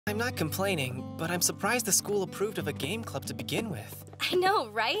I'm not complaining, but I'm surprised the school approved of a game club to begin with. I know,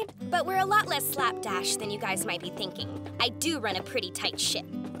 right? But we're a lot less slapdash than you guys might be thinking. I do run a pretty tight ship.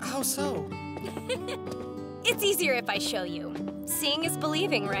 How so? It's easier if I show you. Seeing is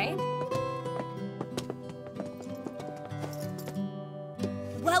believing, right?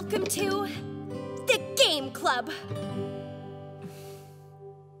 Welcome to the Game Club.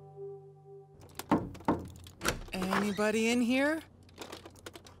 Anybody in here?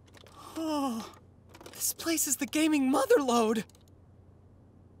 Oh, this place is the gaming motherlode.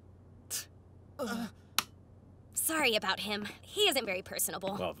 Sorry about him. He isn't very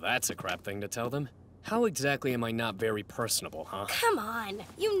personable. Well, that's a crap thing to tell them. How exactly am I not very personable, huh? Come on.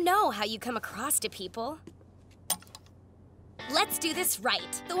 You know how you come across to people. Let's do this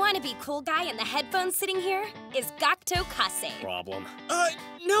right. The wannabe cool guy in the headphones sitting here is Gakto Kase. Problem.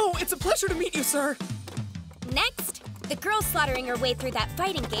 No, it's a pleasure to meet you, sir. Next, the girl slaughtering her way through that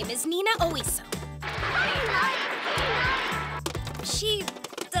fighting game is Nina Oiso. She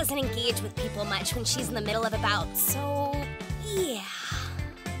doesn't engage with people much when she's in the middle of a bout, so yeah.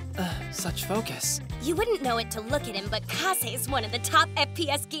 Such focus. You wouldn't know it to look at him, but Kase is one of the top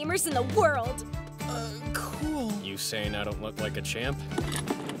FPS gamers in the world. Cool. You saying I don't look like a champ?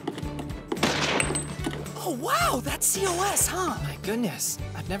 Oh, wow, that's COS, huh? My goodness,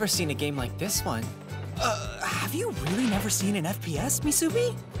 I've never seen a game like this one. Have you really never seen an FPS,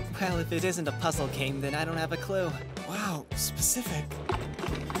 Misubi? Well, if it isn't a puzzle game, then I don't have a clue. Wow, specific.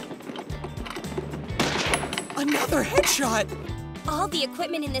 Another headshot! All the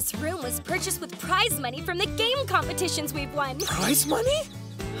equipment in this room was purchased with prize money from the game competitions we've won. Prize money?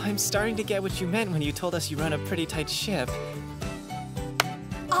 I'm starting to get what you meant when you told us you run a pretty tight ship.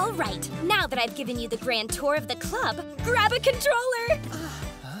 All right, now that I've given you the grand tour of the club, grab a controller!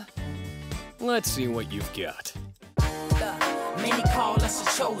 Let's see what you've got. Many call us a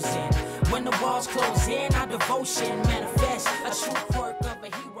chosen. When the walls close in, our devotion